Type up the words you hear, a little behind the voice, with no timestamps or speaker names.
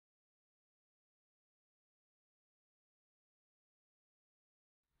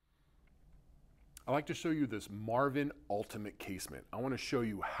I'd like to show you this Marvin Ultimate Casement. I want to show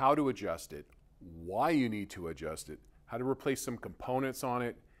you how to adjust it, why you need to adjust it, how to replace some components on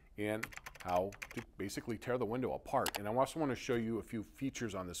it, and how to basically tear the window apart. And I also want to show you a few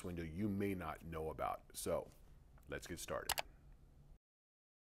features on this window you may not know about. So let's get started.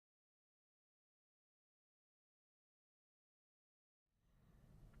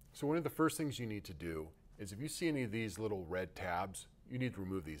 So one of the first things you need to do is if you see any of these little red tabs, you need to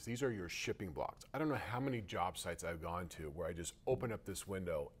remove these. These are your shipping blocks. I don't know how many job sites I've gone to where I just open up this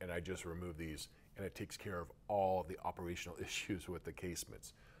window and I just remove these, and it takes care of all the operational issues with the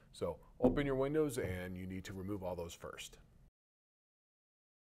casements. So open your windows and you need to remove all those first.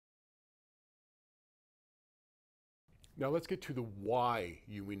 Now let's get to the why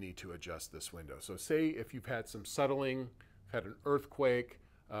we need to adjust this window. So say if you've had some settling, had an earthquake,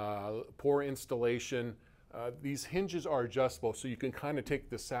 poor installation, these hinges are adjustable, so you can kind of take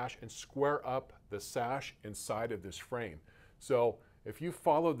the sash and square up the sash inside of this frame. So if you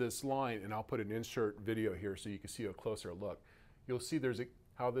follow this line, and I'll put an insert video here so you can see a closer look, you'll see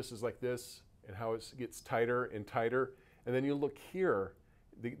how this is like this and how it gets tighter and tighter. And then you look here,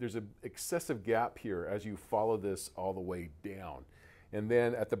 there's an excessive gap here as you follow this all the way down. And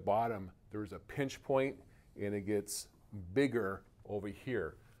then at the bottom, there's a pinch point and it gets bigger over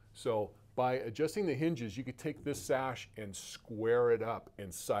here. So by adjusting the hinges, you could take this sash and square it up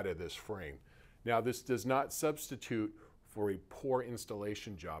inside of this frame. Now, this does not substitute for a poor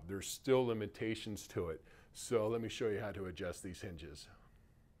installation job. There's still limitations to it. So let me show you how to adjust these hinges.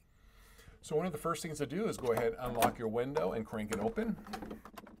 So one of the first things to do is go ahead and unlock your window and crank it open.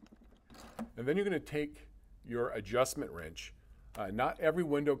 And then you're going to take your adjustment wrench. Not every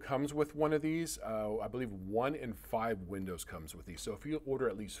window comes with one of these. I believe 1 in 5 windows comes with these. So if you order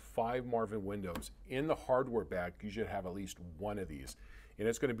at least 5 Marvin windows in the hardware bag, you should have at least one of these. And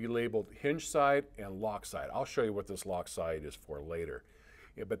it's going to be labeled hinge side and lock side. I'll show you what this lock side is for later.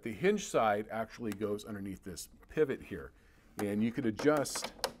 Yeah, but the hinge side actually goes underneath this pivot here. And you could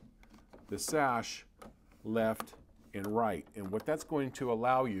adjust the sash left and right. And what that's going to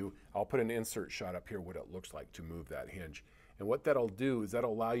allow you, I'll put an insert shot up here what it looks like to move that hinge. And what that'll do is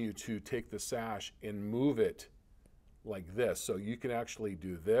that'll allow you to take the sash and move it like this. So you can actually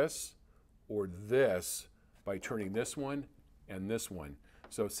do this or this by turning this one and this one.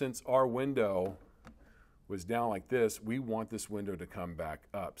 So since our window was down like this, we want this window to come back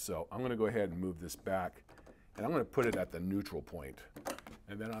up. So I'm going to go ahead and move this back, and I'm going to put it at the neutral point.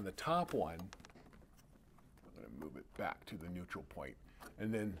 And then on the top one, I'm going to move it back to the neutral point.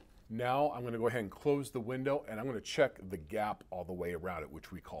 And then now I'm going to go ahead and close the window, and I'm going to check the gap all the way around it,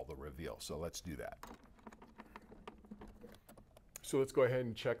 which we call the reveal. So let's do that. So let's go ahead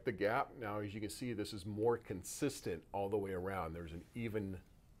and check the gap. Now, as you can see, this is more consistent all the way around. There's an even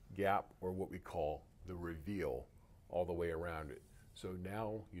gap, or what we call the reveal, all the way around it. So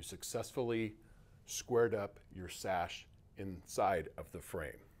now you successfully squared up your sash inside of the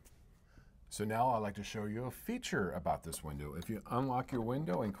frame. So now I'd like to show you a feature about this window. If you unlock your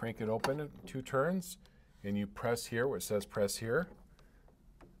window and crank it open 2 turns, and you press here where it says press here,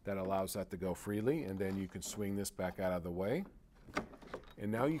 that allows that to go freely, and then you can swing this back out of the way. And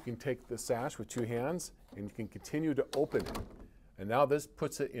now you can take the sash with 2 hands and you can continue to open it. And now this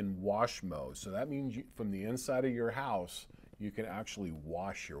puts it in wash mode. So that means from the inside of your house, you can actually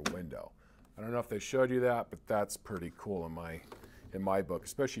wash your window. I don't know if they showed you that, but that's pretty cool in my book,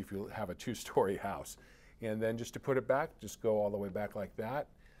 especially if you have a 2-story house. And then just to put it back, just go all the way back like that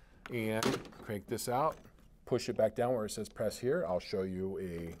and crank this out, push it back down where it says press here. I'll show you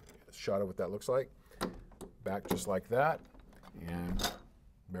a shot of what that looks like. Back just like that, and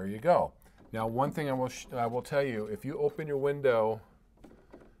there you go. Now, one thing I will tell you, if you open your window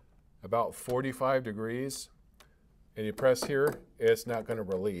about 45 degrees and you press here, it's not going to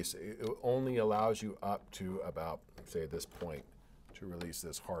release. It only allows you up to about, say, this point to release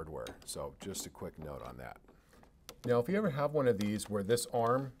this hardware. So just a quick note on that. Now, if you ever have one of these where this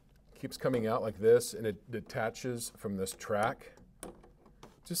arm keeps coming out like this and it detaches from this track,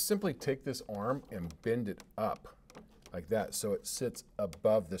 just simply take this arm and bend it up like that so it sits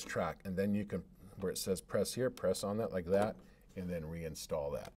above this track, and then you can, where it says press here, press on that like that, and then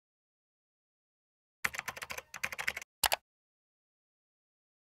reinstall that.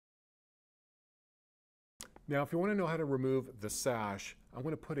 Now, if you want to know how to remove the sash, I'm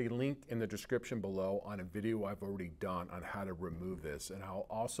going to put a link in the description below on a video I've already done on how to remove this, and I'll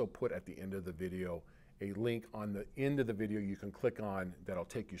also put at the end of the video a link on the end of the video you can click on that'll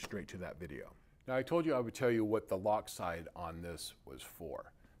take you straight to that video. Now, I told you I would tell you what the lock side on this was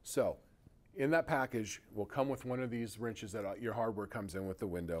for. So in that package will come with one of these wrenches that your hardware comes in with the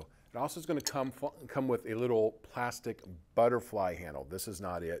window. It also is going to come with a little plastic butterfly handle. This is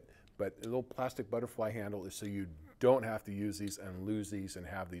not it, but a little plastic butterfly handle is so you don't have to use these and lose these and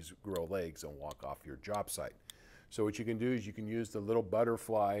have these grow legs and walk off your job site. So what you can do is you can use the little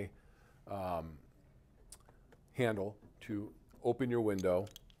butterfly handle to open your window,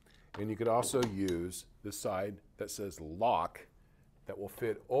 and you could also use the side that says lock that will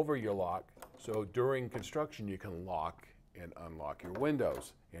fit over your lock, so during construction you can lock and unlock your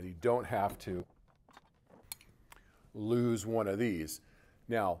windows and you don't have to lose one of these.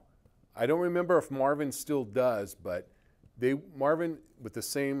 Now, I don't remember if Marvin still does, but Marvin, with the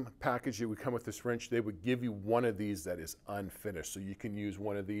same package that would come with this wrench, they would give you one of these that is unfinished, so you can use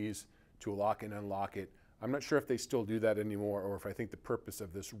one of these to lock and unlock it. I'm not sure if they still do that anymore, or if I think the purpose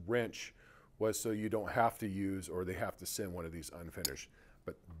of this wrench was so you don't have to use, or they have to send one of these unfinished.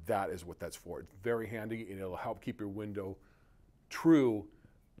 But that is what that's for. It's very handy, and it'll help keep your window true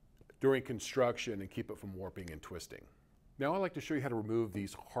during construction and keep it from warping and twisting. Now I'd like to show you how to remove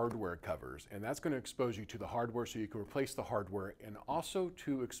these hardware covers, and that's going to expose you to the hardware so you can replace the hardware, and also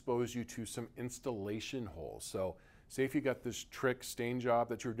to expose you to some installation holes. So say if you got this trick stain job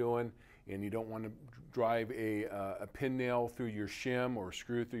that you're doing and you don't want to drive a pin nail through your shim or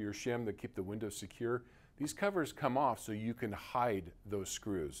screw through your shim to keep the window secure, these covers come off so you can hide those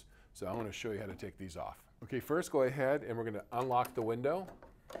screws. So I'm going to show you how to take these off. Okay, first go ahead and we're going to unlock the window.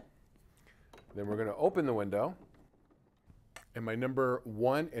 Then we're going to open the window. And my number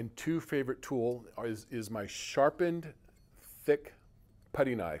 1 and 2 favorite tool is my sharpened, thick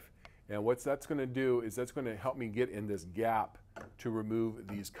putty knife. And what that's going to do is that's going to help me get in this gap to remove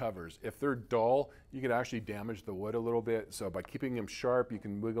these covers. If they're dull, you can actually damage the wood a little bit. So by keeping them sharp, you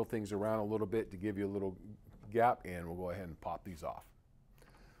can wiggle things around a little bit to give you a little gap, and we'll go ahead and pop these off.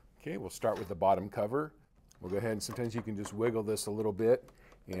 Okay, we'll start with the bottom cover. We'll go ahead and sometimes you can just wiggle this a little bit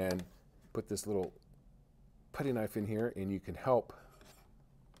and put this little putty knife in here, and you can help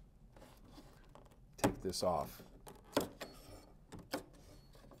take this off.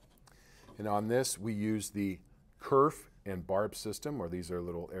 And on this, we use the kerf and barb system, or these are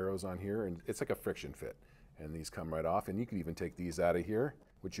little arrows on here, and it's like a friction fit. And these come right off, and you can even take these out of here,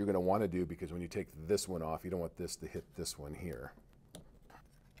 which you're going to want to do because when you take this one off, you don't want this to hit this one here.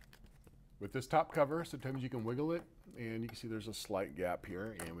 With this top cover, sometimes you can wiggle it, and you can see there's a slight gap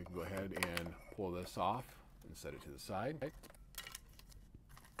here, and we can go ahead and pull this off and set it to the side.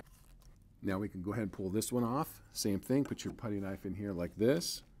 Now we can go ahead and pull this one off. Same thing, put your putty knife in here like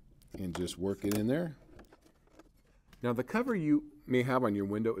this and just work it in there. Now the cover you may have on your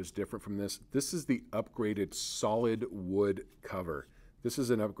window is different from this. This is the upgraded solid wood cover. This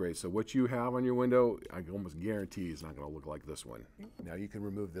is an upgrade, so what you have on your window, I can almost guarantee is not going to look like this one. Now you can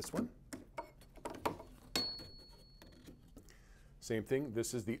remove this one. Same thing,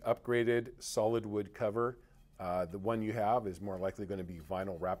 this is the upgraded solid wood cover. The one you have is more likely going to be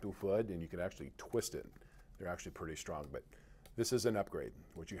vinyl wrapped with wood, and you can actually twist it. They're actually pretty strong, but this is an upgrade.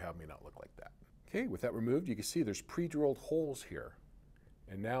 What you have may not look like that. Okay, with that removed, you can see there's pre-drilled holes here.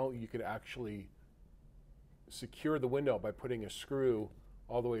 And now you can actually secure the window by putting a screw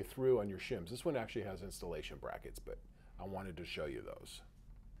all the way through on your shims. This one actually has installation brackets, but I wanted to show you those.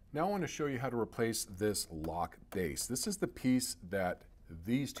 Now I want to show you how to replace this lock base. This is the piece that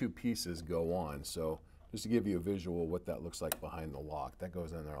these two pieces go on. So just to give you a visual what that looks like behind the lock, that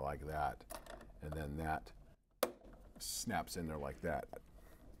goes in there like that, and then that snaps in there like that.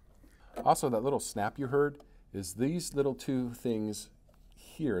 Also, that little snap you heard is these little two things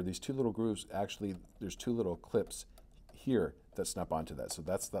here, these two little grooves, actually there's two little clips here that snap onto that. So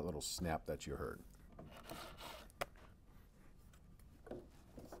that's that little snap that you heard.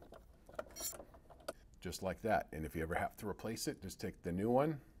 Just like that. And if you ever have to replace it, just take the new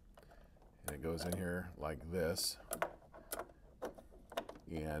one and it goes in here like this.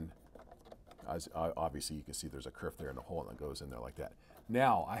 And obviously you can see there's a kerf there and a hole, and it goes in there like that.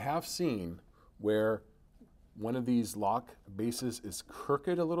 Now, I have seen where one of these lock bases is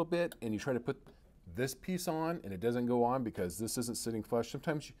crooked a little bit, and you try to put this piece on and it doesn't go on because this isn't sitting flush.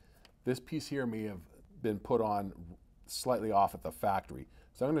 Sometimes this piece here may have been put on slightly off at the factory.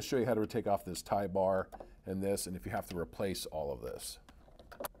 So I'm going to show you how to take off this tie bar and this, and if you have to replace all of this.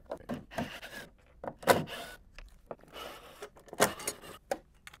 Okay.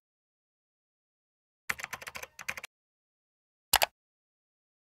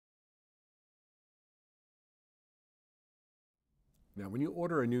 Now, when you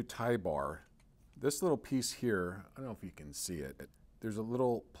order a new tie bar, this little piece here, I don't know if you can see it, there's a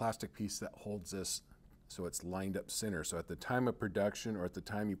little plastic piece that holds this so it's lined up center. So at the time of production or at the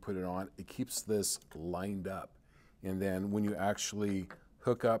time you put it on, it keeps this lined up. And then when you actually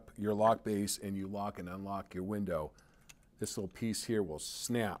hook up your lock base and you lock and unlock your window, this little piece here will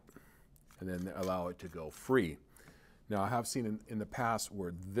snap and then allow it to go free. Now I have seen in the past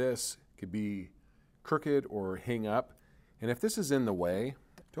where this could be crooked or hang up, and if this is in the way,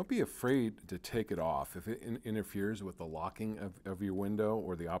 don't be afraid to take it off. If it interferes with the locking of your window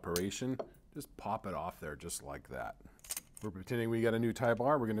or the operation, just pop it off there just like that. We're pretending we got a new tie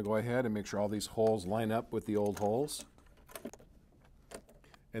bar. We're going to go ahead and make sure all these holes line up with the old holes.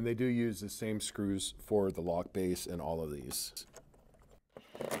 And they do use the same screws for the lock base and all of these.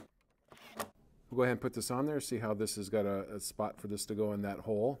 We'll go ahead and put this on there, see how this has got a spot for this to go in that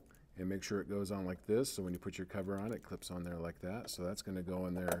hole, and make sure it goes on like this. So when you put your cover on, it clips on there like that. So that's going to go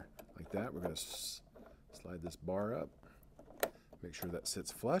in there like that. We're going to slide this bar up, make sure that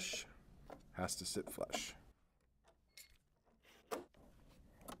sits flush. Has to sit flush. There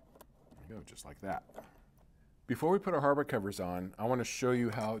you go, just like that. Before we put our hardware covers on, I want to show you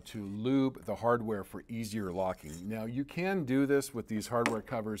how to lube the hardware for easier locking. Now you can do this with these hardware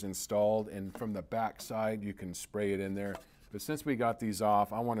covers installed, and from the back side you can spray it in there. But since we got these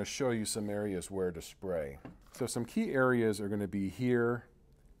off, I want to show you some areas where to spray. So some key areas are going to be here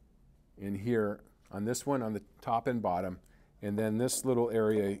and here, on this one on the top and bottom, and then this little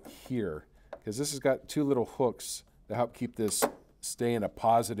area here, because this has got two little hooks to help keep this stay in a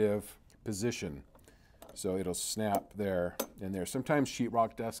positive position. So it'll snap there and there. Sometimes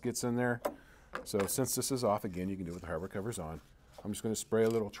sheetrock dust gets in there. So since this is off, again, you can do it with the hardware covers on. I'm just going to spray a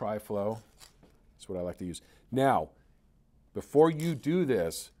little tri-flow. That's what I like to use. Now, before you do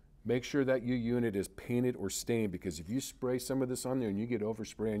this, make sure that your unit is painted or stained, because if you spray some of this on there and you get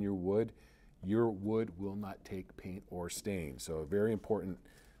overspray on your wood will not take paint or stain. So very important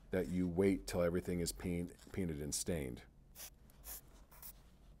that you wait till everything is painted and stained.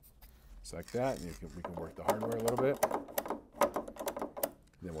 Just like that, and we can work the hardware a little bit.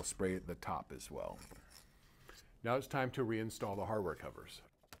 Then we'll spray the top as well. Now it's time to reinstall the hardware covers.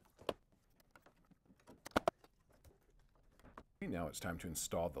 Now it's time to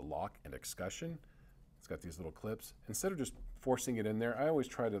install the lock and escutcheon. It's got these little clips. Instead of just forcing it in there, I always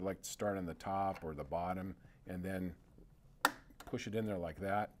try to like start on the top or the bottom and then push it in there like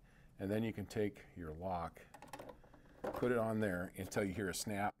that. And then you can take your lock, put it on there until you hear a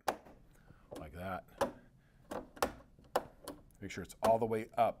snap, like that. Make sure it's all the way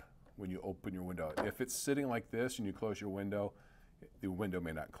up when you open your window. If it's sitting like this and you close your window, the window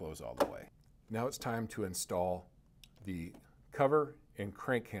may not close all the way. Now it's time to install the cover and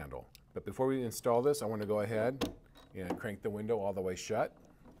crank handle. But before we install this, I want to go ahead and crank the window all the way shut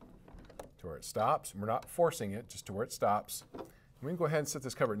to where it stops. We're not forcing it, just to where it stops. And we can go ahead and set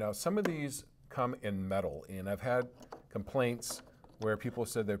this cover. Now, some of these come in metal, and I've had complaints where people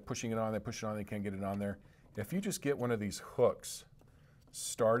said they're pushing it on, they push it on, they can't get it on there. If you just get one of these hooks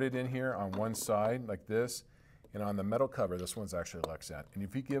started in here on one side like this, and on the metal cover, this one's actually Lexan, and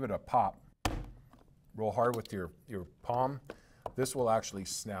if you give it a pop, roll hard with your palm, this will actually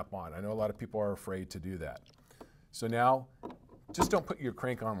snap on. I know a lot of people are afraid to do that. So now, just don't put your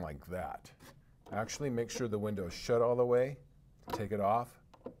crank on like that. Actually make sure the window is shut all the way, take it off,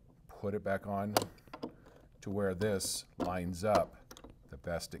 put it back on to where this lines up the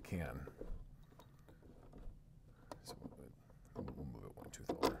best it can. So we'll move it 1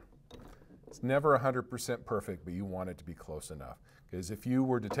 tooth lower. It's never 100% perfect, but you want it to be close enough. Because if you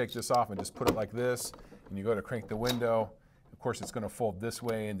were to take this off and just put it like this, and you go to crank the window, of course it's going to fold this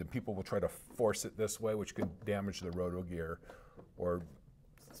way, and then people will try to force it this way, which could damage the roto gear or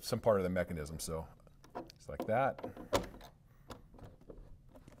some part of the mechanism. So just like that.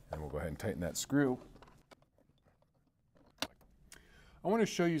 And we'll go ahead and tighten that screw. I want to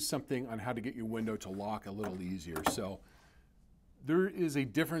show you something on how to get your window to lock a little easier. So there is a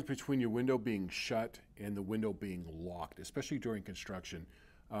difference between your window being shut and the window being locked, especially during construction.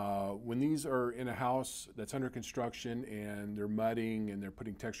 When these are in a house that's under construction and they're mudding and they're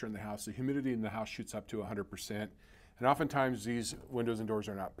putting texture in the house, the humidity in the house shoots up to 100%. And oftentimes these windows and doors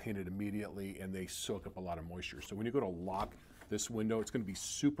are not painted immediately and they soak up a lot of moisture. So when you go to lock this window, it's going to be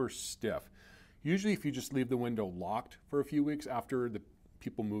super stiff. Usually if you just leave the window locked for a few weeks after the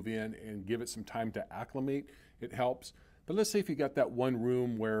people move in and give it some time to acclimate, it helps. But let's say if you got that one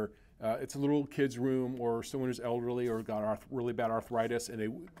room where it's a little kid's room, or someone who's elderly or got really bad arthritis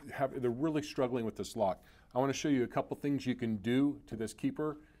and they're really struggling with this lock. I want to show you a couple things you can do to this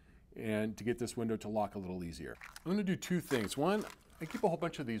keeper and to get this window to lock a little easier. I'm going to do two things. One, I keep a whole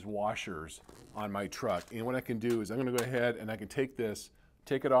bunch of these washers on my truck, and what I can do is I'm going to go ahead and I can take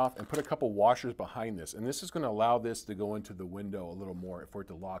it off and put a couple washers behind this, and this is going to allow this to go into the window a little more for it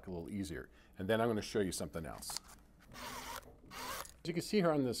to lock a little easier. And then I'm going to show you something else. As you can see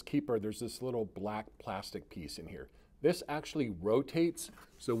here on this keeper, there's this little black plastic piece in here. This actually rotates,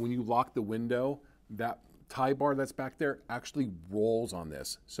 so when you lock the window, that tie bar that's back there actually rolls on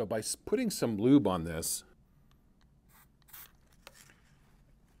this. So by putting some lube on this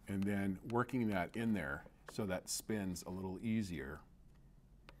and then working that in there so that spins a little easier,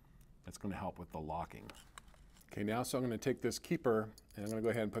 that's going to help with the locking. Okay, now so I'm going to take this keeper and I'm going to go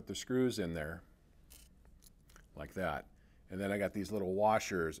ahead and put the screws in there like that. And then I got these little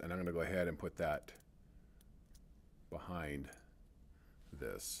washers and I'm going to go ahead and put that behind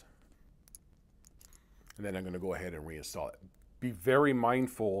this. And then I'm going to go ahead and reinstall it. Be very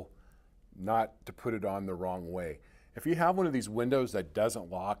mindful not to put it on the wrong way. If you have one of these windows that doesn't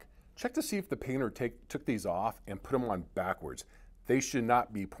lock, check to see if the painter took these off and put them on backwards. They should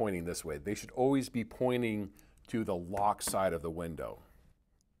not be pointing this way. They should always be pointing to the lock side of the window.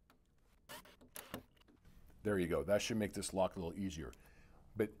 There you go. That should make this lock a little easier.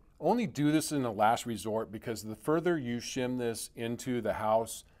 But only do this in a last resort, because the further you shim this into the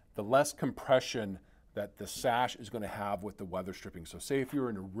house, the less compression that the sash is going to have with the weather stripping. So say if you're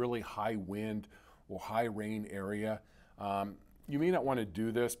in a really high wind or high rain area, you may not want to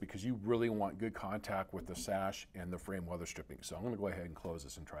do this because you really want good contact with the sash and the frame weather stripping. So I'm going to go ahead and close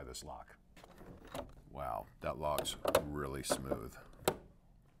this and try this lock. Wow, that lock's really smooth.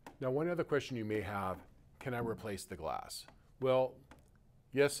 Now, one other question you may have, can I replace the glass? Well,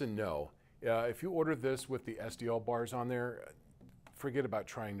 yes and no. If you order this with the SDL bars on there, forget about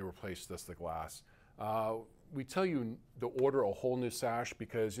trying to replace the glass. We tell you to order a whole new sash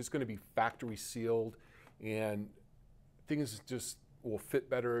because it's going to be factory sealed and things just will fit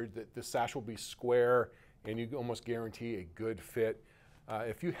better. The sash will be square and you almost guarantee a good fit.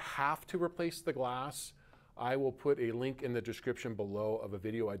 If you have to replace the glass, I will put a link in the description below of a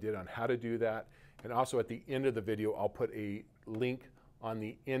video I did on how to do that. And also at the end of the video, I'll put a link on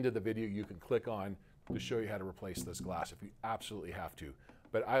the end of the video you can click on to show you how to replace this glass if you absolutely have to.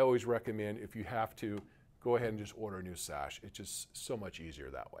 But I always recommend, if you have to, go ahead and just order a new sash. It's just so much easier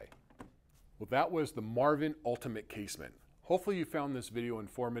that way. Well, that was the Marvin Ultimate Casement. Hopefully you found this video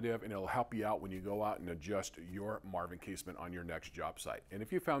informative and it'll help you out when you go out and adjust your Marvin casement on your next job site. And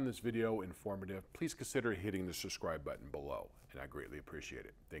if you found this video informative, please consider hitting the subscribe button below, and I greatly appreciate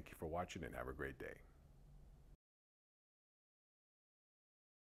it. Thank you for watching and have a great day.